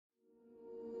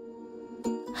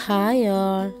Hi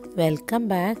all, welcome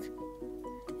back.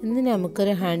 ഇന്ന്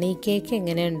നമുക്കൊരു honey cake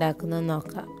എങ്ങനെ ഉണ്ടാക്കുന്നത്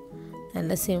നോക്കാം.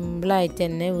 നല്ല സിമ്പിളായിട്ട്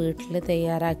തന്നെ വീട്ടിൽ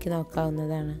തയ്യാറാക്കി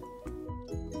നോക്കാവുന്നതാണ്.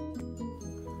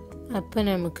 അപ്പോൾ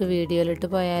നമുക്ക് വീഡിയോയിലിട്ട്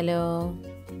പോയാലോ.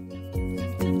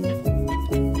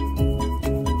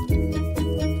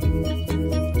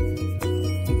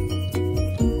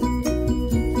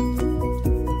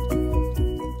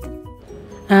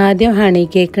 ആദ്യം ഹണി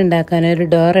കേക്ക് ഉണ്ടാക്കാൻ ഒരു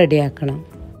ഡോ റെഡിയാക്കണം.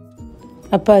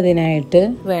 അപ്പോൾ അതിനായിട്ട്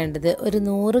വേണ്ടത് ഒരു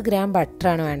 100 ഗ്രാം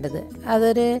ബട്ടറാണ് വേണ്ടത്.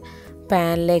 അതൊരു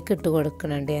പാനിലേക്ക് ഇട്ട്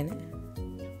കൊടുക്കുന്നുണ്ട് ഞാൻ.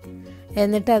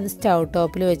 എന്നിട്ട് അത് സ്റ്റൗ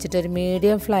ടോപ്പിൽ വെച്ചിട്ട് ഒരു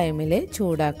മീഡിയം ഫ്ലെയിമിൽ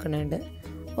ചൂടാക്കുന്നുണ്ട്.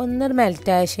 ഒന്ന്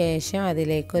മെൽറ്റായ ശേഷം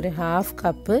അതിലേക്കൊരു 1/2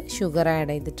 കപ്പ് ഷുഗർ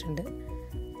ആഡ് ചെയ്തിട്ടുണ്ട്.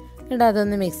 എന്നിട്ട്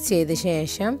അതൊന്ന് മിക്സ് ചെയ്ത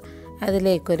ശേഷം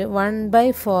അതിലേക്കൊരു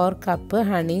 1/4 കപ്പ്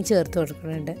ഹണി ചേർത്ത്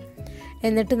കൊടുക്കുന്നുണ്ട്.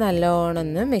 എന്നിട്ട് നല്ലോണം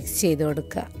ഒന്ന് മിക്സ് ചെയ്ത്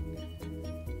കൊടുക്കുക.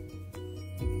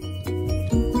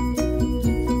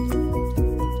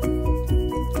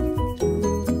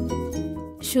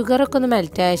 ഷുഗറൊക്കെ ഒന്ന്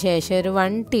മെൽറ്റായ ശേഷം ഒരു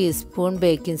 1 ടീസ്പൂൺ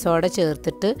ബേക്കിംഗ് സോഡ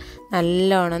ചേർത്തിട്ട്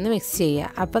നല്ലോണം ഒന്ന് മിക്സ്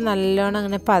ചെയ്യുക. അപ്പം നല്ലോണം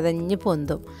അങ്ങനെ പതഞ്ഞ്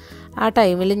പൊന്തും. ആ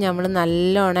ടൈമിൽ നമ്മൾ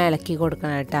നല്ലോണം ഇളക്കി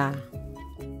കൊടുക്കണം കേട്ടോ.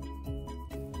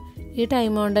 ഈ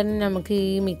ടൈം കൊണ്ട് തന്നെ നമുക്ക്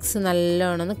ഈ മിക്സ്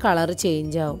നല്ലോണം ഒന്ന് കളർ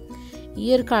ചേഞ്ച് ആവും. ഈ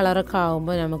ഒരു കളറൊക്കെ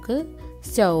ആകുമ്പോൾ നമുക്ക്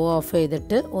സ്റ്റൗ ഓഫ്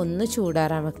ചെയ്തിട്ട് ഒന്ന്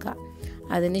ചൂടാറാൻ വെക്കാം.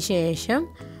 അതിന് ശേഷം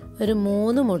ഒരു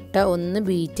 3 മുട്ട ഒന്ന്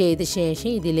ബീറ്റ് ചെയ്ത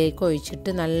ശേഷം ഇതിലേക്ക്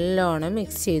ഒഴിച്ചിട്ട് നല്ലോണം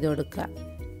മിക്സ് ചെയ്ത് കൊടുക്കുക.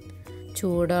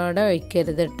 ചൂടോടെ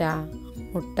ഒഴിക്കരുത് കേട്ടോ,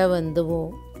 മുട്ട വെന്ത്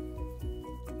പോവും.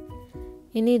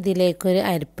 ഇനി ഇതിലേക്കൊരു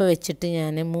അരിപ്പ വെച്ചിട്ട്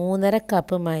ഞാൻ 3.5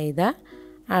 കപ്പ് മൈദ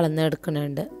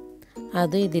അളന്നെടുക്കുന്നുണ്ട്.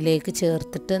 അത് ഇതിലേക്ക്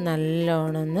ചേർത്തിട്ട്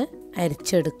നല്ലോണം ഒന്ന്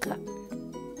അരിച്ചെടുക്കുക.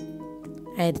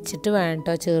 അരിച്ചിട്ട്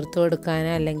വേണ്ടോ ചേർത്ത് കൊടുക്കാൻ,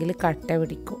 അല്ലെങ്കിൽ കട്ട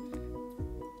പിടിക്കും.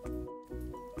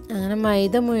 അങ്ങനെ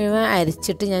മൈദ മുഴുവൻ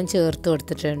അരിച്ചിട്ട് ഞാൻ ചേർത്ത്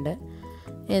കൊടുത്തിട്ടുണ്ട്.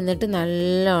 എന്നിട്ട്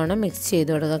നല്ലോണം മിക്സ്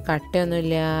ചെയ്ത് കൊടുക്കുക. കട്ടയൊന്നും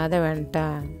ഇല്ലാതെ വേണ്ട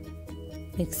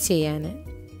മിക്സ് ചെയ്യാൻ.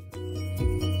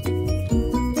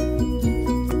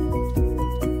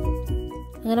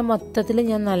 അങ്ങനെ മൊത്തത്തിൽ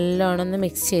ഞാൻ നല്ലോണം ഒന്ന്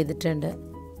മിക്സ് ചെയ്തിട്ടുണ്ട്.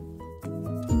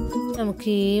 നമുക്ക്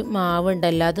ഈ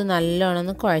മാവുണ്ടല്ലോ അത് നല്ലോണം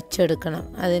ഒന്ന് കുഴച്ചെടുക്കണം.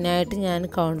 അതിനായിട്ട് ഞാൻ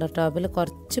കൗണ്ടർ ടോപ്പിൽ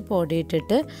കുറച്ച് പൊടി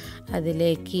ഇട്ടിട്ട്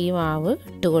അതിലേക്ക് ഈ മാവ്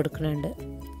ഇട്ട് കൊടുക്കുന്നുണ്ട്.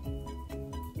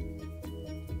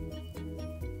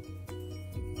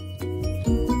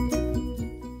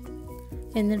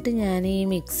 എന്നിട്ട് ഞാൻ ഈ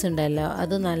മിക്സ് ഉണ്ടല്ലോ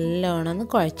അത് നല്ലോണം ഒന്ന്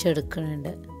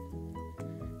കുഴച്ചെടുക്കുന്നുണ്ട്.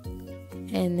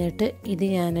 എന്നിട്ട് ഇത്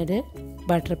ഞാനൊരു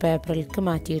ബട്ടർ പേപ്പറിലേക്ക്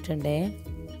മാറ്റിയിട്ടുണ്ടേ.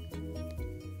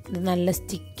 ഇത് നല്ല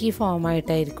സ്റ്റിക്കി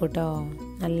ഫോമായിട്ടായിരിക്കും കേട്ടോ.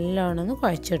 നല്ലോണം ഒന്ന്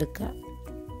കുഴച്ചെടുക്കുക.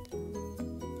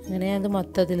 അങ്ങനെ അത്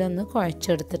മൊത്തത്തിലൊന്ന്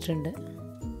കുഴച്ചെടുത്തിട്ടുണ്ട്.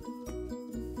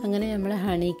 അങ്ങനെ നമ്മൾ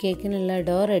ഹണി കേക്കിനുള്ള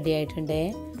ഡോ റെഡി ആയിട്ടുണ്ടേ.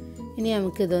 ഇനി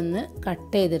നമുക്കിതൊന്ന്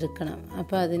കട്ട് ചെയ്തെടുക്കണം.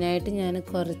 അപ്പോൾ അതിനായിട്ട് ഞാൻ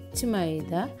കുറച്ച്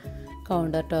മൈദ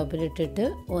കൗണ്ടർ ടോപ്പിലിട്ടിട്ട്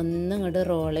ഒന്നിങ്ങോട്ട്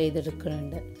റോൾ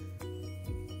ചെയ്തെടുക്കുന്നുണ്ട്.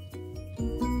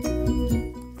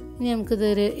 ഇനി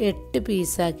നമുക്കിതൊരു 8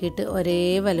 പീസാക്കിയിട്ട് ഒരേ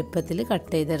വലുപ്പത്തിൽ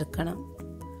കട്ട് ചെയ്തെടുക്കണം.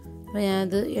 അപ്പോൾ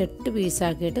ഞാനത് 8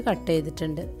 പീസാക്കിയിട്ട് കട്ട്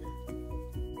ചെയ്തിട്ടുണ്ട്.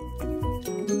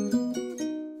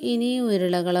 ഇനി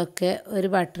ഉരുളകളൊക്കെ ഒരു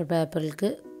ബട്ടർ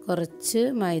പേപ്പറിലേക്ക് കുറച്ച്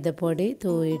മൈദപ്പൊടി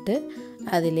തൂവിയിട്ട്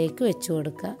അതിലേക്ക് വെച്ച്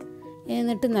കൊടുക്കുക.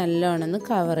 എന്നിട്ട് നല്ലോണം ഒന്ന്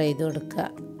കവർ ചെയ്ത് കൊടുക്കുക,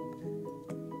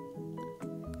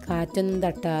 കാറ്റൊന്നും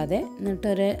തട്ടാതെ.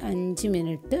 എന്നിട്ടൊരു 5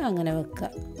 മിനിറ്റ് അങ്ങനെ വെക്കുക.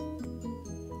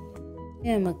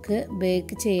 നമുക്ക്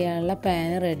ബേക്ക് ചെയ്യാനുള്ള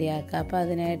പാന് റെഡിയാക്കാം. അപ്പോൾ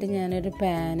അതിനായിട്ട് ഞാനൊരു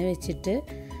പാന് വെച്ചിട്ട്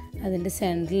അതിൻ്റെ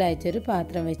സെൻറ്ററിലായിട്ടൊരു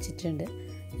പാത്രം വെച്ചിട്ടുണ്ട്.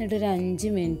 എന്നിട്ടൊരു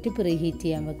 5 മിനിറ്റ് പ്രീ ഹീറ്റ്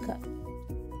ചെയ്യാൻ വെക്കുക.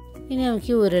 ഇനി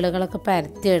നമുക്ക് ഈ ഉരുളകളൊക്കെ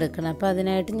പരത്തിയെടുക്കണം. അപ്പോൾ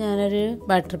അതിനായിട്ട് ഞാനൊരു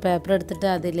ബട്ടർ പേപ്പർ എടുത്തിട്ട്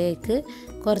അതിലേക്ക്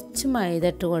കുറച്ച് മൈദ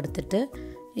ഇട്ട് കൊടുത്തിട്ട്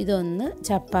ഇതൊന്ന്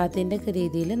ചപ്പാത്തിൻ്റെ ഒക്കെ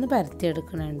രീതിയിൽ ഒന്ന്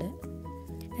പരത്തിയെടുക്കണുണ്ട്.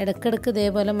 ഇടയ്ക്കിടയ്ക്ക്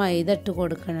ഇതേപോലെ മൈദ ഇട്ട്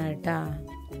കൊടുക്കണം കേട്ടോ,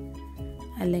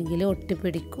 അല്ലെങ്കിൽ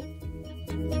ഒട്ടിപ്പിടിക്കും.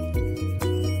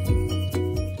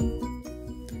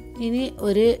 ഇനി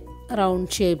ഒരു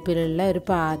റൗണ്ട് ഷേപ്പിലുള്ള ഒരു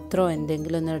പാത്രമോ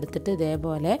എന്തെങ്കിലും ഒന്ന് എടുത്തിട്ട്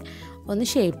ഇതേപോലെ ഒന്ന്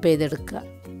ഷേപ്പ് ചെയ്തെടുക്കുക.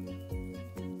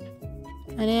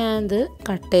 അങ്ങനെ ഞാനത്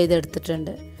കട്ട്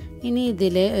ചെയ്തെടുത്തിട്ടുണ്ട്. ഇനി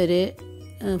ഇതിൽ ഒരു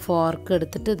ഫോർക്ക്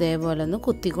എടുത്തിട്ട് ഇതേപോലെ ഒന്ന്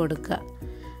കുത്തി കൊടുക്കുക.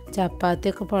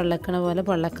 ചപ്പാത്തിയൊക്കെ പൊള്ളക്കണ പോലെ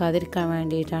പൊള്ളക്കാതിരിക്കാൻ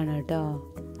വേണ്ടിയിട്ടാണ് കേട്ടോ.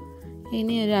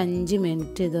 ഇനി ഒരു 5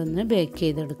 മിനിറ്റ് ഇതൊന്ന് ബേക്ക്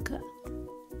ചെയ്തെടുക്കുക.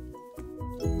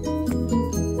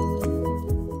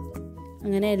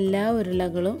 അങ്ങനെ എല്ലാ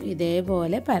ഉരുളകളും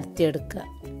ഇതേപോലെ പരത്തിയെടുക്കുക.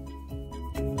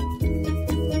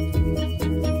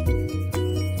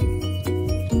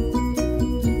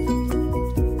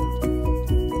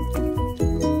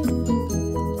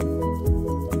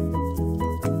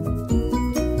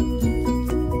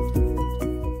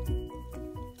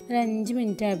 ഒരു 5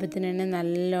 മിനിറ്റ് ആയപ്പോഴത്തേന് തന്നെ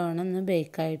നല്ലോണം ഒന്ന്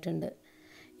ബേക്കായിട്ടുണ്ട്.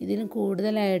 ഇതിന്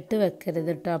കൂടുതലായിട്ട് വെക്കരുത്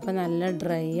കേട്ടോ, അപ്പോൾ നല്ല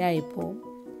ഡ്രൈ ആയിപ്പോവും.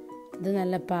 ഇത്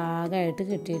നല്ല പാകമായിട്ട്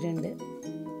കിട്ടിയിട്ടുണ്ട്.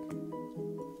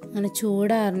 അങ്ങനെ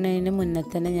ചൂടാറുന്നതിന് മുന്നേ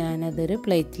തന്നെ ഞാനതൊരു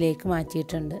പ്ലേറ്റിലേക്ക്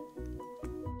മാറ്റിയിട്ടുണ്ട്.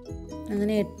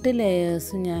 അങ്ങനെ 8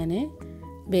 ലെയേഴ്സും ഞാൻ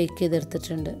ബേക്ക്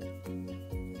ചെയ്തെടുത്തിട്ടുണ്ട്.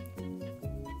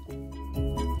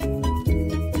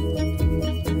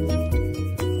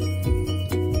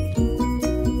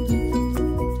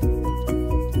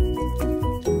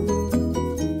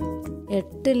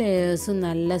 ലെയേഴ്സും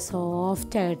നല്ല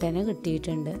സോഫ്റ്റ് ആയിട്ട് തന്നെ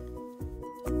കിട്ടിയിട്ടുണ്ട്.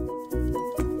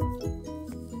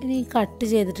 ഇനി കട്ട്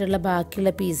ചെയ്തിട്ടുള്ള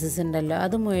ബാക്കിയുള്ള പീസസ് ഉണ്ടല്ലോ,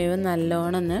 അത് മുഴുവൻ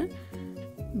നല്ലോണം ഒന്ന്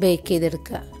ബേക്ക്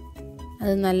ചെയ്തെടുക്കുക.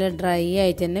 അത് നല്ല ഡ്രൈ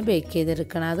ആയിട്ട് തന്നെ ബേക്ക്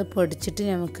ചെയ്തെടുക്കണം. അത് പൊടിച്ചിട്ട്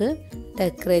നമുക്ക്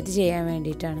ഡെക്കറേറ്റ് ചെയ്യാൻ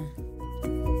വേണ്ടിയിട്ടാണ്.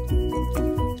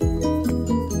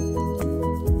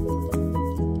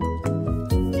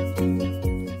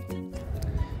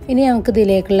 ഇനി നമുക്ക്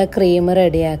ഇതിലേക്കുള്ള ക്രീം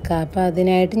റെഡിയാക്കാം. അപ്പോൾ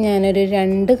അതിനായിട്ട് ഞാനൊരു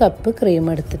 2 കപ്പ് ക്രീം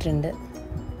എടുത്തിട്ടുണ്ട്.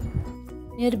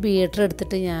 ഇനി ഒരു ബീറ്റർ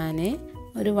എടുത്തിട്ട് ഞാൻ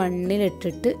ഒരു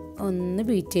 1-ലിട്ടിട്ട് ഒന്ന്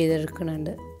ബീറ്റ്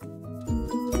ചെയ്തെടുക്കുന്നുണ്ട്.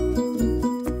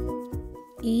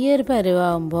 ഈ ഒരു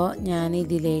പരുവാകുമ്പോൾ ഞാൻ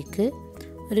ഇതിലേക്ക്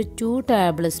ഒരു 2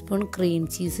 ടേബിൾ സ്പൂൺ ക്രീം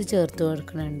ചീസ് ചേർത്ത്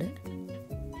കൊടുക്കുന്നുണ്ട്.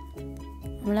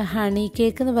 നമ്മൾ ഹണി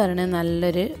കേക്ക് എന്ന് പറയുന്നത്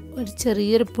നല്ലൊരു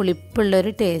ചെറിയൊരു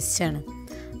പുളിപ്പുള്ളൊരു ടേസ്റ്റാണ്.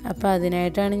 അപ്പോൾ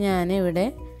അതിനായിട്ടാണ് ഞാനിവിടെ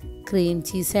ക്രീം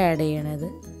ചീസ് ആഡ് ചെയ്യണത്.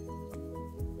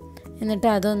 എന്നിട്ട്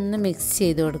അതൊന്ന് മിക്സ്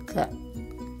ചെയ്ത് കൊടുക്കുക.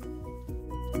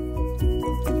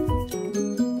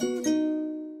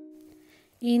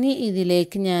 ഇനി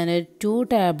ഇതിലേക്ക് ഞാനൊരു 2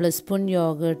 ടേബിൾ സ്പൂൺ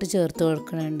യോഗേർട്ട് ചേർത്ത്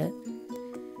കൊടുക്കുന്നുണ്ട്.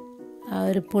 ആ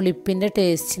ഒരു പുളിപ്പിൻ്റെ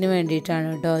ടേസ്റ്റിന്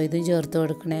വേണ്ടിയിട്ടാണ് കേട്ടോ ഇതും ചേർത്ത്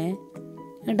കൊടുക്കണേ.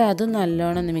 എന്നിട്ട് അതും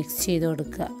നല്ലോണം ഒന്ന് മിക്സ് ചെയ്ത്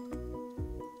കൊടുക്കുക.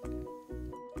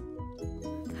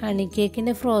 ഹണി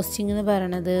കേക്കിൻ്റെ ഫ്രോസ്റ്റിംഗ് എന്ന്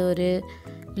പറയണത് ഒരു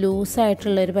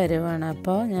ലൂസായിട്ടുള്ളൊരു പരുവാണ്.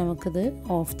 അപ്പോൾ നമുക്കിത്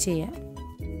ഓഫ് ചെയ്യാം.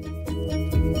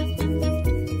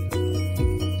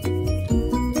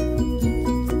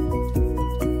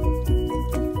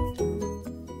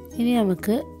 ഇനി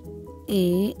നമുക്ക് ഈ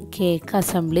കേക്ക്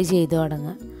അസംബ്ലി ചെയ്ത്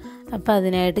തുടങ്ങാം. അപ്പോൾ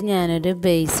അതിനായിട്ട് ഞാനൊരു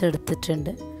ബേസ്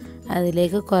എടുത്തിട്ടുണ്ട്.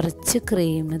 അതിലേക്ക് കുറച്ച്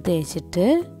ക്രീം തേച്ചിട്ട്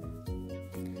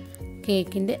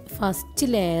കേക്കിൻ്റെ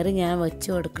ഫസ്റ്റ് ലെയർ ഞാൻ വെച്ച്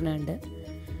കൊടുക്കുന്നുണ്ട്.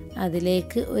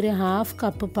 അതിലേക്ക് ഒരു 1/2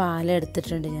 കപ്പ്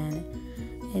പാലെടുത്തിട്ടുണ്ട് ഞാൻ.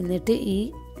 എന്നിട്ട് ഈ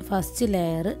ഫസ്റ്റ്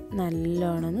ലെയർ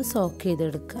നല്ലോണം ഒന്ന് സോക്ക്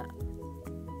ചെയ്തെടുക്കുക.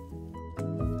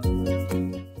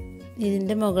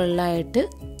 ഇതിൻ്റെ മുകളിലായിട്ട്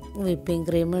വിപ്പിംഗ്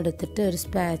ക്രീം എടുത്തിട്ട് ഒരു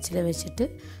സ്പാച്ചിൽ വെച്ചിട്ട്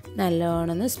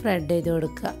നല്ലോണം ഒന്ന് സ്പ്രെഡ് ചെയ്ത്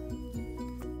കൊടുക്കുക.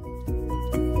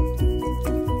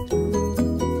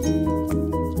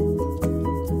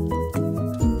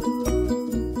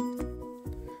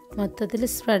 മൊത്തത്തിൽ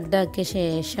സ്പ്രെഡാക്കിയ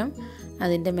ശേഷം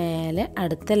അതിൻ്റെ മേലെ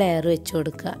അടുത്ത ലെയർ വെച്ച്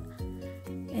കൊടുക്കുക.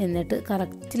 എന്നിട്ട്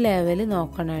കറക്റ്റ് ലെവൽ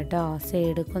നോക്കണം കേട്ടോ,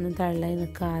 സൈഡിലേക്കൊന്നും തള്ളി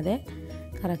നിൽക്കാതെ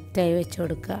കറക്റ്റായി വെച്ച്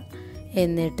കൊടുക്കുക.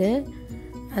 എന്നിട്ട്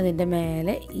അതിൻ്റെ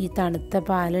മേലെ ഈ തണുത്ത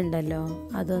പാലുണ്ടല്ലോ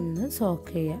അതൊന്ന്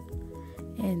സോക്ക് ചെയ്യുക.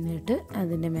 എന്നിട്ട്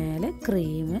അതിൻ്റെ മേലെ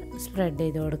ക്രീം സ്പ്രെഡ്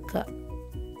ചെയ്ത് കൊടുക്കുക.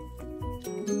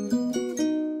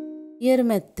 ഈ ഒരു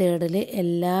മെത്തേഡിൽ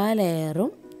എല്ലാ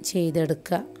ലെയറും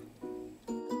ചെയ്തെടുക്കുക.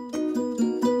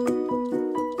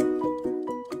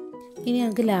 ഇനി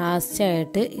നമുക്ക്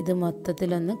ലാസ്റ്റായിട്ട് ഇത്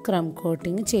മൊത്തത്തിലൊന്ന് ക്രം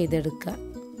കോട്ടിങ് ചെയ്തെടുക്കുക.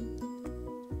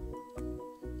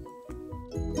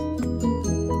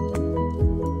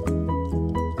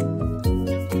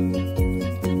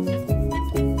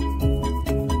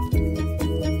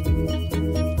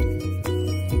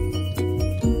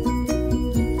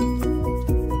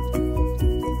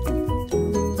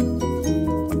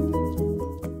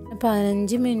 അപ്പോൾ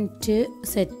 5 മിനിറ്റ്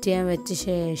സെറ്റ് ചെയ്യാൻ വെച്ച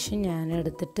ശേഷം ഞാൻ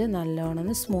എടുത്തിട്ട് നല്ലോണം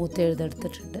സ്മൂത്ത്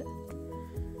ചെയ്തെടുത്തിട്ടുണ്ട്.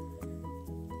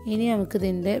 ഇനി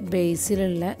നമുക്കിതിൻ്റെ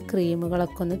ബേസിലുള്ള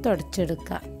ക്രീമുകളൊക്കെ ഒന്ന്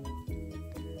തുടച്ചെടുക്കാം.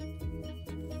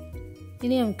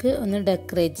 ഇനി നമുക്ക് ഒന്ന്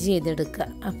ഡെക്കറേറ്റ് ചെയ്തെടുക്കാം.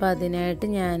 അപ്പോൾ അതിനായിട്ട്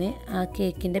ഞാൻ ആ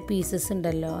കേക്കിൻ്റെ പീസസ്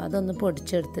ഉണ്ടല്ലോ അതൊന്ന്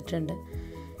പൊടിച്ചെടുത്തിട്ടുണ്ട്.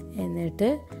 എന്നിട്ട്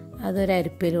അതൊരു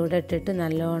അരിപ്പിലൂടെ ഇട്ടിട്ട്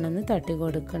നല്ലോണം തട്ടി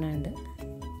കൊടുക്കുന്നുണ്ട്.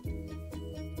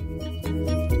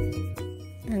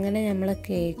 അങ്ങനെ നമ്മളെ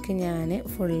കേക്ക് ഞാൻ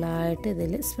ഫുള്ളായിട്ട്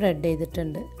ഇതിൽ സ്പ്രെഡ്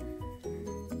ചെയ്തിട്ടുണ്ട്.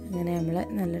 അങ്ങനെ നമ്മൾ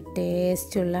നല്ല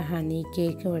ടേസ്റ്റുള്ള ഹണി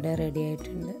കേക്ക് ഇവിടെ റെഡി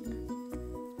ആയിട്ടുണ്ട്.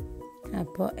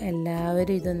 അപ്പോൾ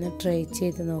എല്ലാവരും ഇതൊന്ന് ട്രൈ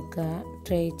ചെയ്ത് നോക്കുക.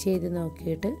 ട്രൈ ചെയ്ത്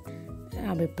നോക്കിയിട്ട്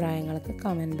അഭിപ്രായങ്ങളൊക്കെ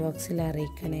കമൻറ്റ് ബോക്സിൽ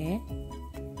അറിയിക്കണേ.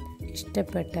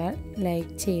 ഇഷ്ടപ്പെട്ടാൽ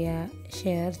ലൈക്ക് ചെയ്യുക,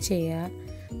 ഷെയർ ചെയ്യുക.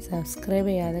 സബ്സ്ക്രൈബ്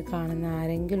ചെയ്യാതെ കാണുന്ന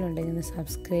ആരെങ്കിലും ഉണ്ടെങ്കിൽ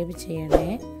സബ്സ്ക്രൈബ് ചെയ്യണേ.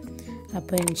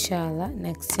 അപ്പോൾ ഇൻഷാ അല്ലാഹ്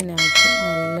നെക്സ്റ്റ് നമുക്ക്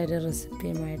നല്ലൊരു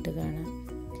റെസിപ്പിയുമായിട്ട് കാണാം.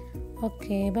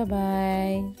 Okay,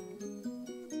 by.